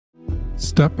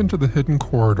Step into the hidden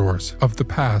corridors of the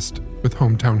past with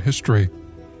Hometown History,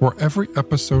 where every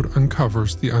episode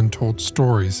uncovers the untold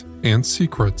stories and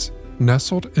secrets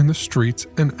nestled in the streets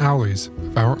and alleys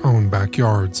of our own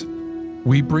backyards.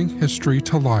 We bring history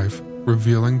to life,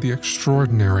 revealing the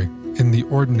extraordinary in the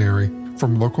ordinary,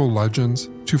 from local legends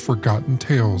to forgotten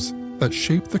tales that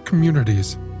shape the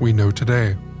communities we know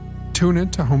today. Tune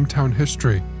into Hometown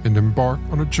History and embark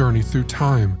on a journey through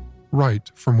time, right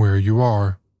from where you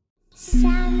are.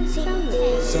 Soundsington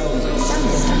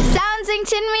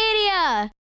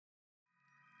Media!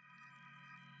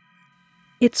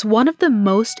 It's one of the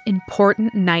most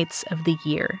important nights of the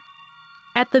year.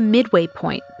 At the midway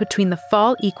point between the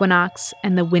fall equinox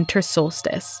and the winter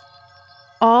solstice,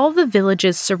 all the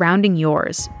villages surrounding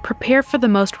yours prepare for the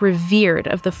most revered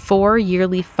of the 4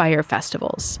 yearly fire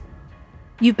festivals.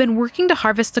 You've been working to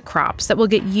harvest the crops that will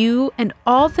get you and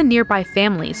all the nearby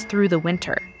families through the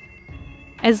winter.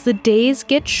 As the days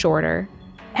get shorter,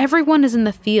 everyone is in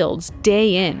the fields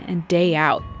day in and day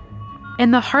out,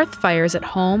 and the hearth fires at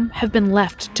home have been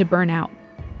left to burn out.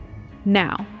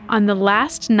 Now, on the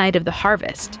last night of the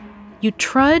harvest, you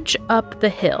trudge up the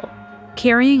hill,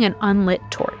 carrying an unlit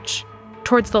torch,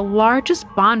 towards the largest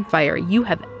bonfire you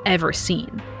have ever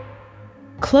seen.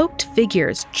 Cloaked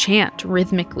figures chant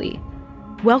rhythmically,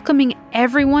 welcoming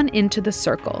everyone into the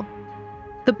circle.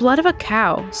 The blood of a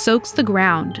cow soaks the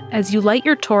ground as you light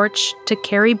your torch to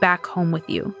carry back home with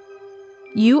you.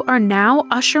 You are now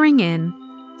ushering in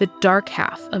the dark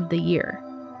half of the year.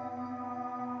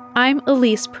 I'm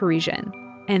Elise Parisian,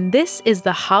 and this is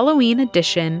the Halloween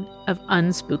edition of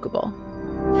Unspookable.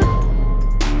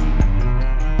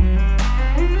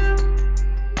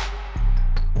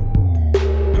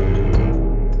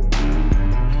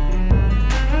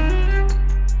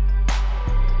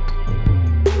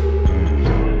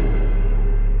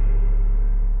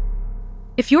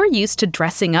 If you're used to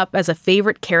dressing up as a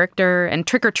favorite character and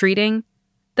trick-or-treating,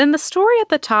 then the story at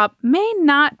the top may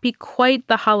not be quite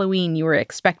the Halloween you were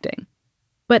expecting.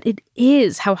 But it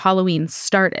is how Halloween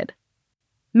started.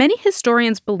 Many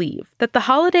historians believe that the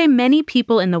holiday many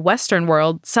people in the Western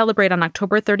world celebrate on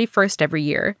October 31st every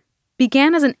year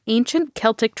began as an ancient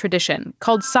Celtic tradition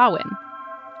called Samhain,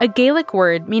 a Gaelic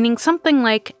word meaning something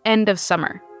like end of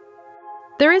summer.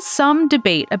 There is some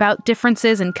debate about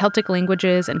differences in Celtic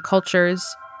languages and cultures,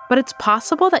 but it's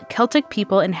possible that Celtic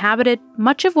people inhabited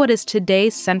much of what is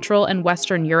today Central and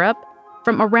Western Europe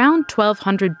from around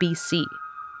 1200 BC.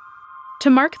 To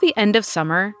mark the end of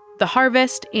summer, the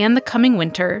harvest, and the coming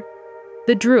winter,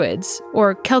 the Druids,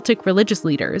 or Celtic religious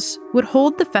leaders, would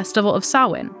hold the festival of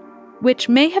Samhain, which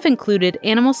may have included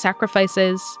animal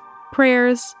sacrifices,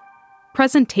 prayers,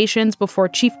 presentations before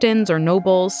chieftains or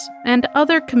nobles, and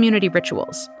other community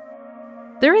rituals.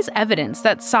 There is evidence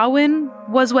that Samhain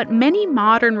was what many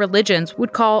modern religions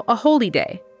would call a holy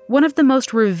day, one of the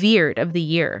most revered of the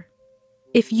year.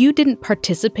 If you didn't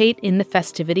participate in the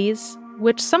festivities,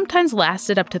 which sometimes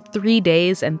lasted up to 3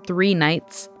 days and 3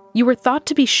 nights, you were thought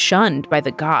to be shunned by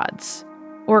the gods,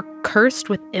 or cursed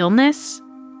with illness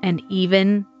and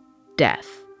even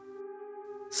death.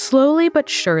 Slowly but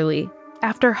surely,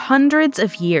 after hundreds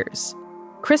of years,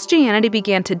 Christianity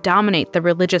began to dominate the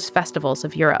religious festivals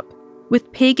of Europe,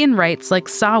 with pagan rites like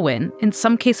Samhain in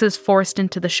some cases forced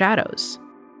into the shadows.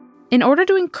 In order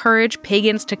to encourage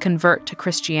pagans to convert to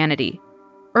Christianity,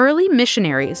 early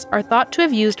missionaries are thought to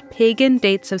have used pagan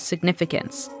dates of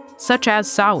significance, such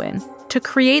as Samhain, to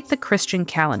create the Christian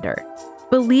calendar,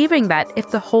 believing that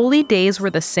if the holy days were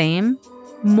the same,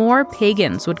 more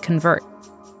pagans would convert.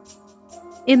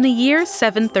 In the year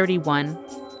 731,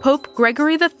 Pope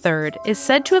Gregory III is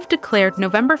said to have declared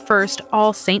November 1st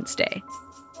All Saints' Day.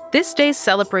 This day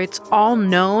celebrates all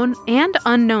known and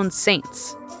unknown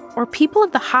saints, or people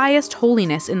of the highest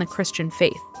holiness in the Christian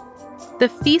faith. The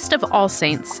Feast of All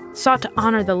Saints sought to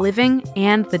honor the living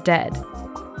and the dead.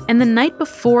 And the night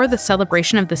before the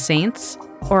celebration of the saints,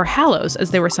 or Hallows as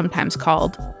they were sometimes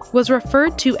called, was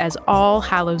referred to as All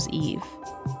Hallows' Eve.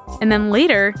 And then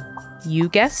later, you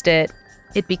guessed it,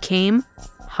 it became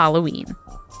Halloween.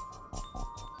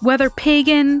 Whether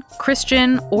pagan,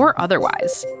 Christian, or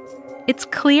otherwise, it's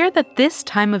clear that this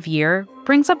time of year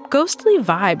brings up ghostly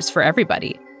vibes for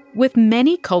everybody, with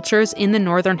many cultures in the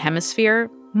Northern Hemisphere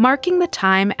marking the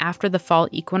time after the fall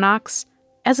equinox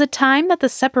as a time that the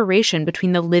separation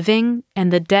between the living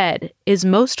and the dead is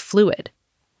most fluid.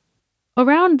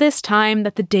 Around this time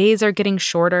that the days are getting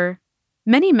shorter,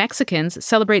 many Mexicans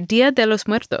celebrate Dia de los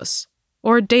Muertos,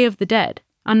 or Day of the Dead,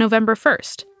 on November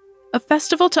 1st, a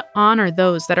festival to honor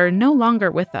those that are no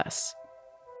longer with us.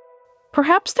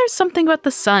 Perhaps there's something about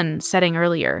the sun setting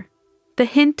earlier, the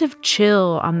hint of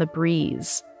chill on the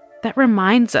breeze, that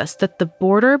reminds us that the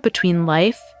border between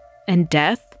life and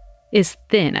death is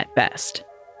thin at best.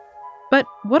 But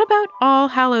what about All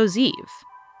Hallows Eve?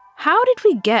 How did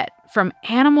we get from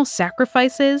animal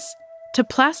sacrifices to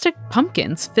plastic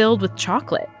pumpkins filled with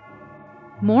chocolate?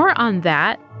 More on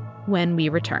that when we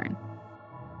return.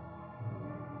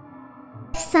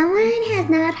 If someone has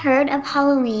not heard of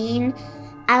Halloween,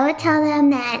 I would tell them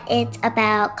that it's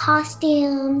about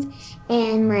costumes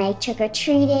and like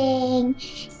trick-or-treating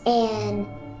and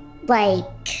like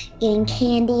eating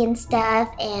candy and stuff,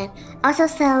 and also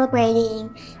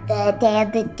celebrating the Day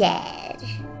of the Dead.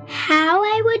 How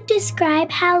I would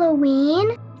describe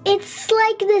Halloween? It's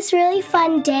like this really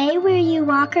fun day where you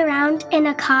walk around in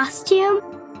a costume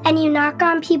and you knock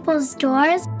on people's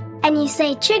doors and you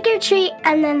say trick or treat,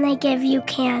 and then they give you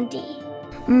candy.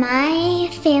 My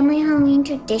family Halloween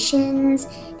traditions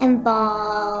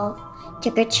involve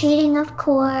trick-or-treating, of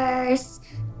course,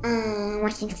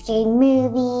 watching scary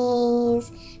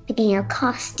movies, picking out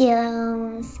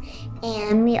costumes,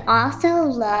 and we also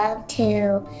love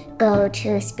to go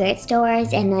to spirit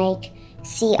stores and like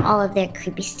see all of their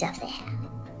creepy stuff they have.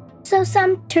 So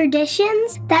some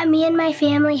traditions that me and my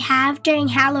family have during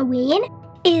Halloween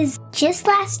is just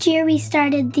last year we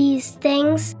started these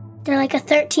things. They're like a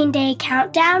 13-day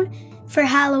countdown for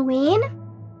Halloween.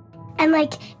 And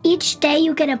like each day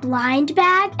you get a blind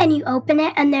bag and you open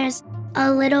it and there's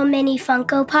a little mini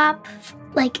Funko Pop,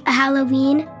 like a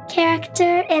Halloween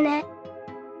character in it.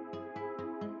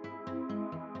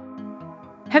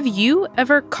 Have you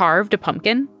ever carved a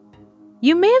pumpkin?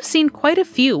 You may have seen quite a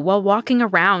few while walking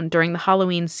around during the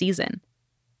Halloween season.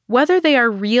 Whether they are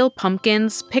real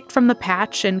pumpkins picked from the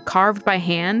patch and carved by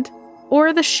hand,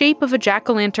 or the shape of a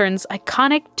jack-o'-lantern's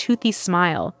iconic toothy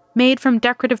smile made from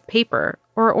decorative paper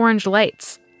or orange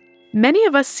lights. Many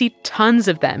of us see tons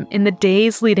of them in the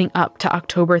days leading up to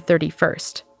October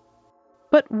 31st.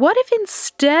 But what if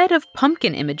instead of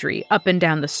pumpkin imagery up and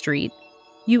down the street,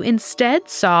 you instead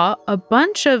saw a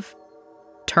bunch of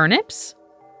turnips?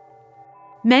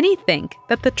 Many think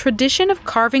that the tradition of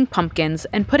carving pumpkins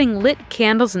and putting lit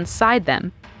candles inside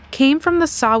them came from the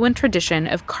Samhain tradition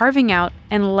of carving out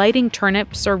and lighting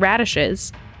turnips or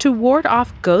radishes to ward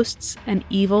off ghosts and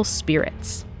evil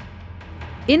spirits.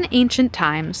 In ancient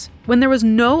times, when there was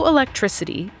no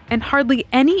electricity and hardly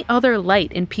any other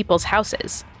light in people's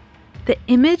houses, the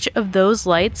image of those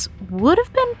lights would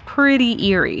have been pretty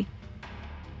eerie.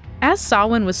 As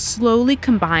Samhain was slowly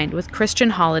combined with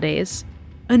Christian holidays,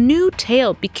 a new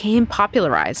tale became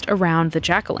popularized around the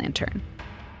jack-o'-lantern.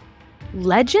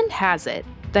 Legend has it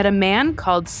that a man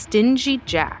called Stingy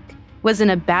Jack was in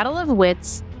a battle of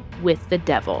wits with the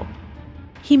devil.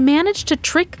 He managed to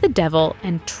trick the devil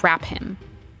and trap him.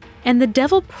 And the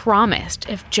devil promised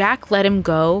if Jack let him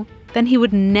go, then he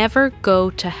would never go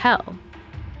to hell.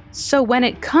 So when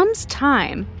it comes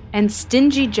time and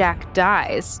Stingy Jack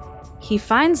dies, he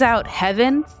finds out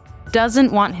heaven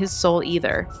doesn't want his soul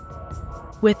either.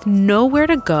 With nowhere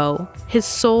to go, his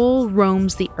soul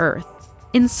roams the earth,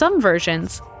 in some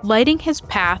versions, lighting his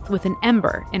path with an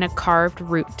ember in a carved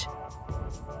root.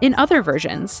 In other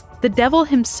versions, the devil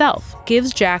himself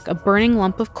gives Jack a burning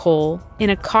lump of coal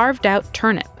in a carved-out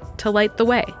turnip to light the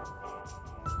way.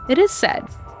 It is said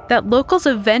that locals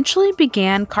eventually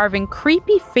began carving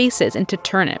creepy faces into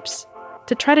turnips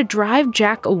to try to drive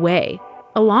Jack away,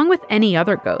 along with any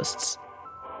other ghosts.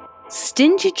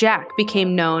 Stingy Jack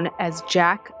became known as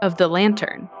Jack of the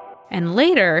Lantern, and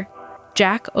later,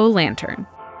 Jack-o'-lantern.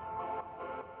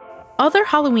 Other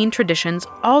Halloween traditions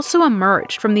also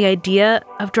emerged from the idea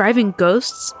of driving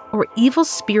ghosts or evil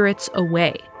spirits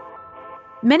away.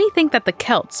 Many think that the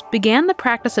Celts began the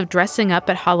practice of dressing up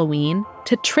at Halloween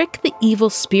to trick the evil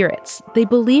spirits they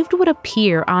believed would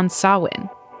appear on Samhain.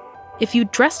 If you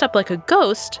dressed up like a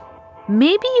ghost,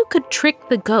 maybe you could trick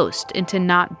the ghost into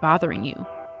not bothering you,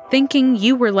 thinking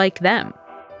you were like them.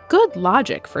 Good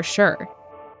logic for sure.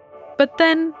 But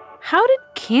then, how did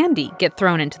candy get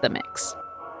thrown into the mix?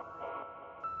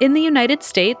 In the United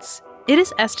States, it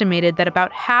is estimated that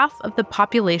about half of the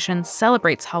population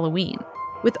celebrates Halloween,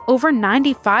 with over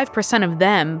 95% of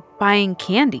them buying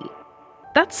candy.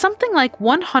 That's something like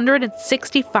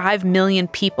 165 million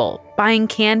people buying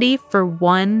candy for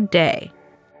one day.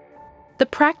 The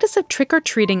practice of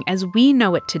trick-or-treating as we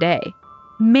know it today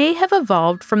may have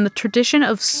evolved from the tradition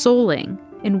of souling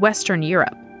in Western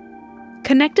Europe.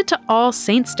 Connected to All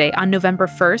Saints' Day on November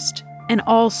 1st and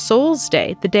All Souls'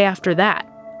 Day the day after that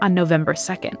on November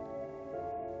 2nd.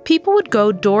 People would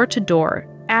go door to door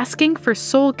asking for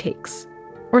soul cakes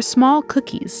or small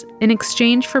cookies in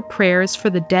exchange for prayers for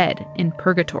the dead in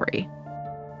purgatory.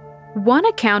 One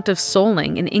account of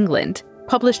souling in England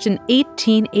published in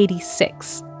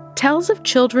 1886, tells of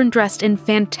children dressed in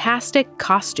fantastic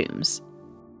costumes.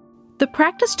 The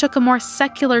practice took a more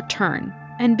secular turn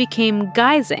and became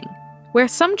guising, where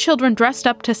some children dressed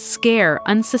up to scare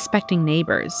unsuspecting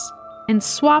neighbors and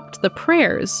swapped the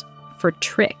prayers for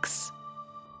tricks.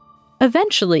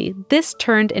 Eventually, this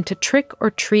turned into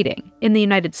trick-or-treating in the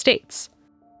United States.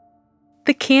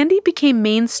 The candy became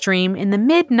mainstream in the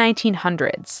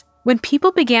mid-1900s when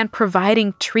people began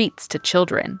providing treats to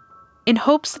children in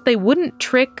hopes that they wouldn't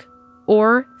trick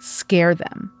or scare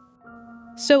them.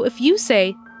 So if you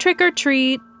say, trick or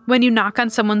treat, when you knock on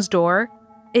someone's door,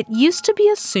 it used to be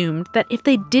assumed that if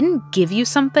they didn't give you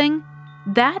something,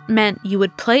 that meant you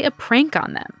would play a prank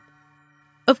on them.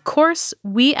 Of course,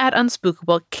 we at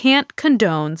Unspookable can't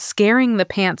condone scaring the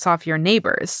pants off your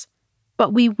neighbors,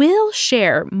 but we will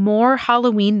share more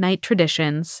Halloween night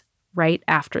traditions right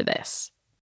after this.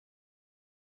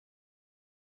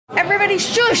 Everybody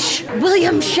shush!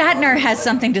 William Shatner has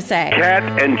something to say.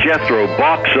 Cat and Jethro,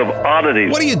 Box of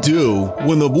Oddities. What do you do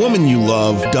when the woman you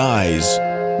love dies?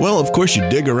 Well, of course you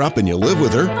dig her up and you live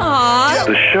with her. Aww.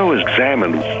 The show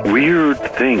examines weird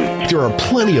things. There are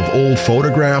plenty of old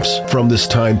photographs from this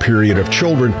time period of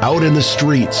children out in the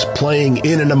streets playing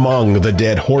in and among the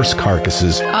dead horse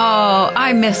carcasses. Oh,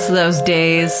 I miss those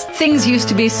days. Things used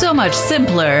to be so much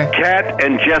simpler. Cat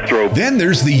and Jethro. Then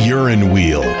there's the urine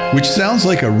wheel, which sounds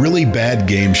like a really bad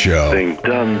game show. Thing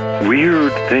done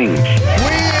weird things.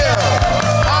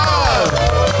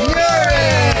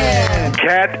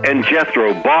 Cat and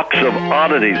Jethro, Box of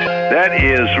Oddities. That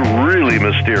is really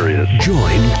mysterious.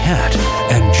 Join Cat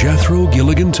and Jethro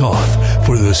Gilligan Toth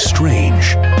for the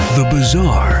strange, the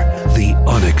bizarre, the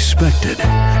unexpected,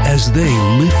 as they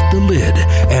lift the lid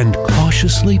and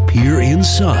cautiously peer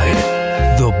inside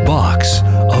the Box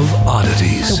of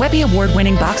Oddities. The Webby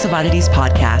Award-winning Box of Oddities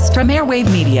podcast from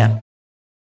Airwave Media.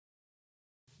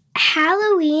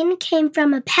 Halloween came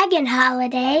from a pagan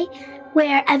holiday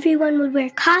where everyone would wear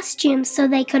costumes so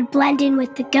they could blend in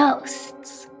with the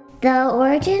ghosts. The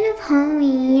origin of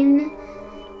Halloween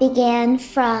began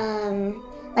from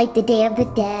the Day of the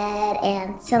Dead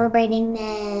and celebrating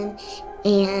them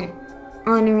and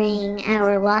honoring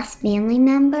our lost family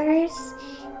members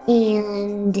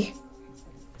and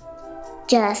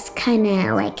just kind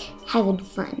of having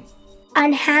fun.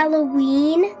 On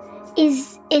Halloween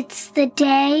it's the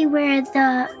day where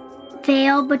the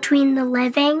veil between the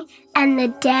living and the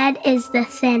dead is the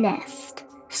thinnest,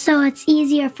 so it's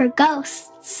easier for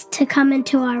ghosts to come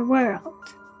into our world.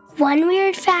 One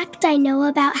weird fact I know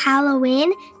about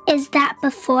Halloween is that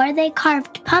before they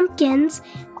carved pumpkins,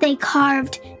 they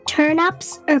carved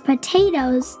turnips or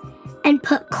potatoes and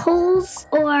put coals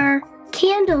or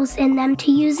candles in them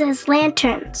to use as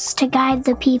lanterns to guide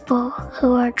the people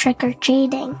who are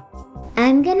trick-or-treating.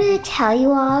 I'm gonna tell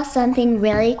you all something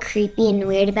really creepy and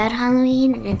weird about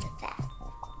Halloween, and it's a fact.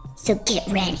 So get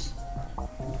ready.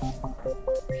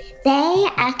 They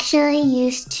actually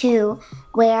used to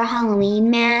wear Halloween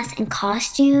masks and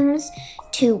costumes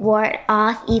to ward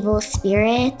off evil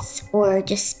spirits or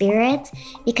just spirits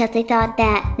because they thought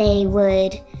that they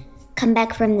would come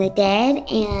back from the dead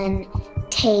and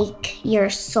take your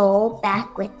soul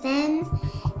back with them.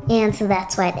 And so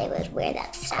that's why they would wear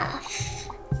that stuff.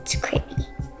 It's creepy.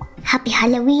 Happy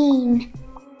Halloween!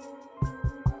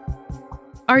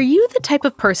 Are you the type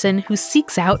of person who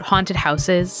seeks out haunted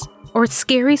houses or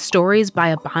scary stories by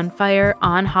a bonfire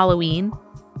on Halloween?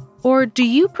 Or do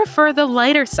you prefer the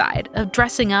lighter side of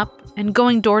dressing up and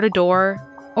going door to door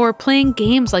or playing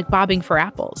games like bobbing for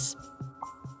apples?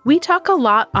 We talk a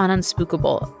lot on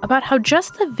Unspookable about how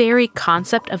just the very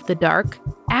concept of the dark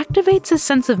activates a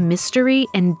sense of mystery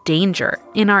and danger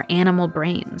in our animal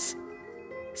brains.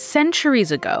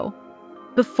 Centuries ago,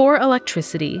 before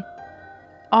electricity,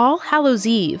 All Hallows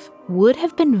Eve would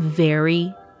have been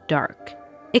very dark,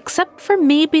 except for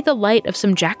maybe the light of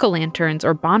some jack-o'-lanterns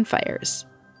or bonfires.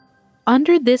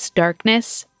 Under this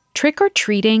darkness,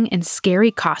 trick-or-treating in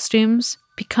scary costumes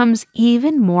becomes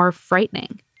even more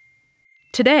frightening.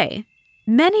 Today,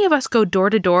 many of us go door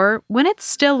to door when it's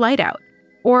still light out,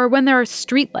 or when there are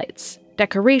street lights,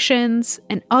 decorations,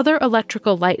 and other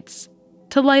electrical lights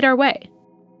to light our way.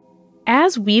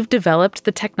 As we've developed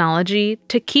the technology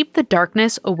to keep the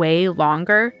darkness away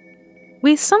longer,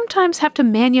 we sometimes have to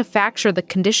manufacture the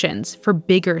conditions for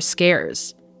bigger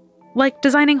scares, like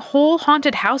designing whole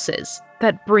haunted houses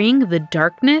that bring the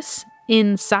darkness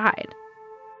inside.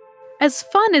 As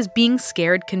fun as being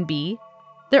scared can be,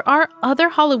 there are other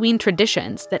Halloween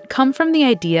traditions that come from the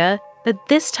idea that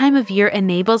this time of year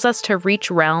enables us to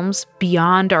reach realms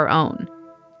beyond our own,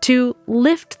 to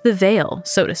lift the veil,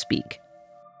 so to speak.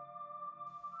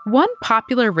 One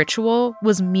popular ritual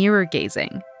was mirror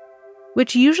gazing,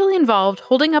 which usually involved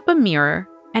holding up a mirror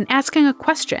and asking a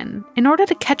question in order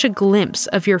to catch a glimpse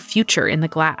of your future in the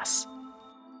glass.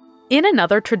 In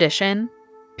another tradition,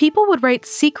 people would write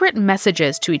secret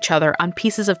messages to each other on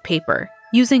pieces of paper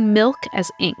using milk as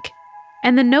ink,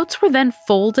 and the notes were then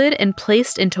folded and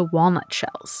placed into walnut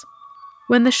shells.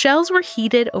 When the shells were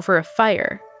heated over a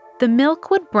fire, the milk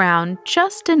would brown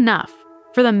just enough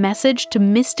for the message to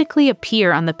mystically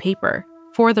appear on the paper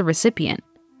for the recipient.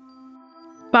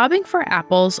 Bobbing for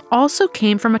apples also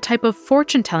came from a type of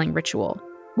fortune-telling ritual,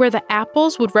 where the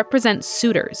apples would represent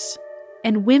suitors,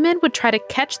 and women would try to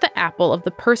catch the apple of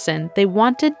the person they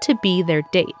wanted to be their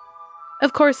date.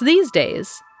 Of course, these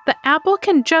days, the apple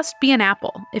can just be an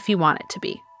apple if you want it to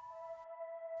be.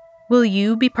 Will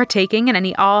you be partaking in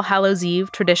any All Hallows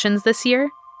Eve traditions this year?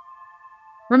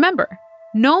 Remember,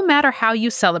 no matter how you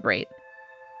celebrate,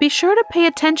 be sure to pay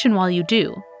attention while you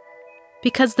do,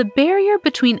 because the barrier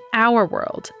between our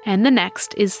world and the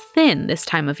next is thin this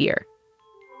time of year.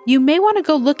 You may want to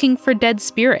go looking for dead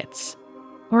spirits,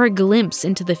 or a glimpse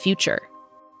into the future.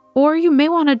 Or you may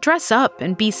want to dress up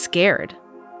and be scared.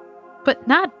 But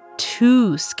not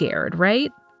too scared,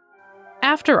 right?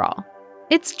 After all,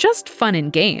 it's just fun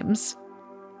and games.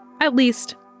 At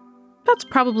least, that's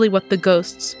probably what the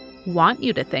ghosts want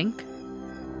you to think.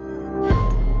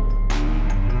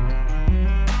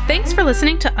 Thanks for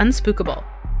listening to Unspookable.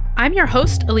 I'm your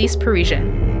host, Elise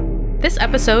Parisian. This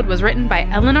episode was written by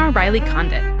Eleanor Riley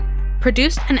Condit,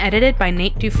 produced and edited by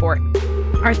Nate Dufort.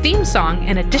 Our theme song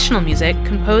and additional music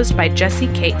composed by Jesse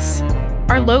Case.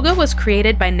 Our logo was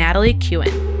created by Natalie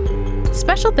Kewen.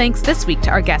 Special thanks this week to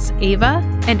our guests Ava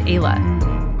and Ayla.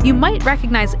 You might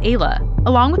recognize Ayla,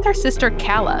 along with her sister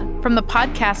Kala, from the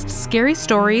podcast Scary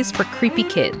Stories for Creepy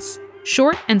Kids,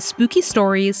 short and spooky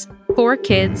stories for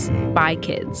kids by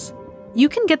kids. You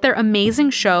can get their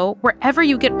amazing show wherever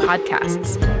you get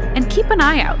podcasts. And keep an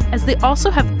eye out, as they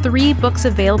also have 3 books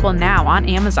available now on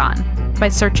Amazon by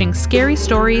searching Scary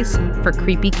Stories for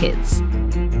Creepy Kids.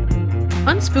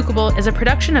 Unspookable is a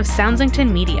production of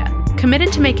Soundsington Media,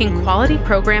 committed to making quality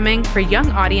programming for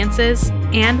young audiences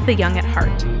and the young at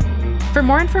heart. For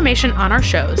more information on our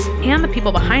shows and the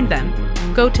people behind them,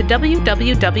 go to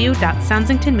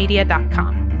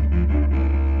www.soundsingtonmedia.com.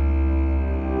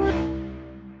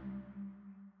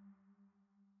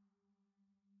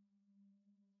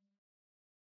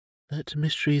 Let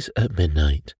Mysteries at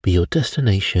Midnight be your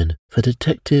destination for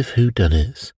detective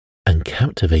whodunits and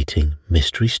captivating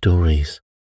mystery stories.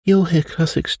 You'll hear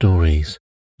classic stories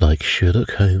like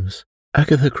Sherlock Holmes,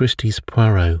 Agatha Christie's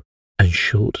Poirot, and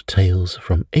short tales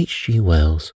from H.G.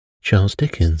 Wells, Charles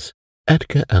Dickens,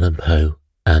 Edgar Allan Poe,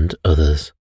 and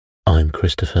others. I'm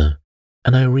Christopher,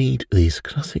 and I read these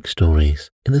classic stories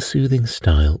in the soothing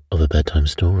style of a bedtime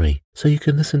story, so you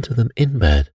can listen to them in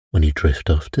bed when you drift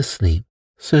off to sleep.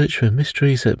 Search for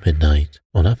Mysteries at Midnight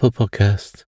on Apple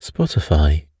Podcasts,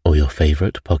 Spotify, or your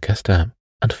favourite podcast app,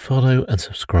 and follow and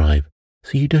subscribe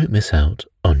so you don't miss out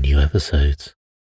on new episodes.